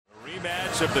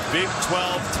Rematch of the Big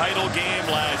 12 title game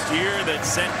last year that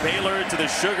sent Baylor to the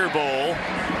Sugar Bowl.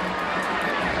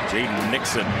 Jaden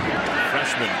Nixon,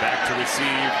 freshman, back to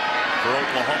receive for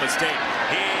Oklahoma State.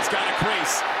 He's got a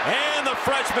crease, and the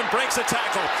freshman breaks a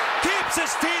tackle, keeps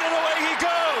his feet, and away he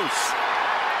goes.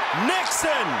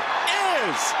 Nixon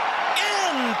is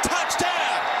in. Touchdown.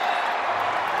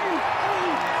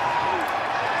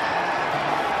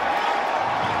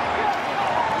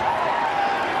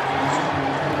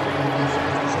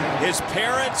 His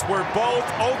parents were both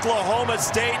Oklahoma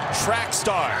State track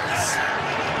stars.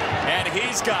 And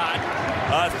he's got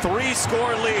a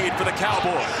 3-score lead for the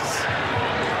Cowboys.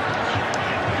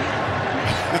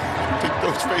 I think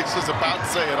those faces about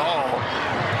say it all.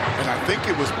 And I think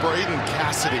it was Braden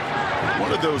Cassidy,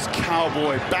 one of those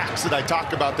cowboy backs that I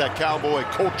talk about, that cowboy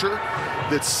culture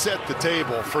that set the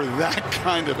table for that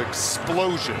kind of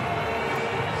explosion.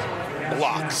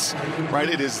 Blocks, right?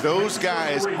 It is those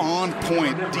guys on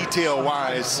point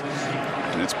detail-wise,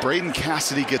 and it's Braden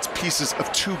Cassidy gets pieces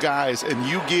of 2 guys, and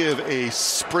you give a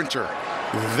sprinter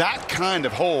that kind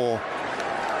of hole.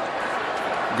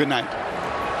 Good night.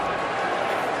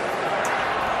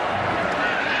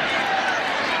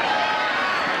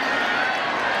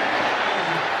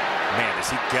 Man, does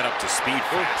he get up to speed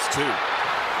fast, too.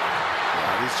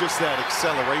 Yeah, it's just that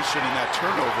acceleration and that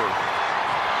turnover.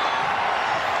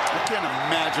 I can't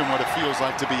imagine what it feels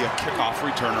like to be a kickoff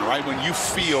returner, right? When you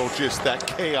feel just that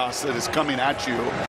chaos that is coming at you.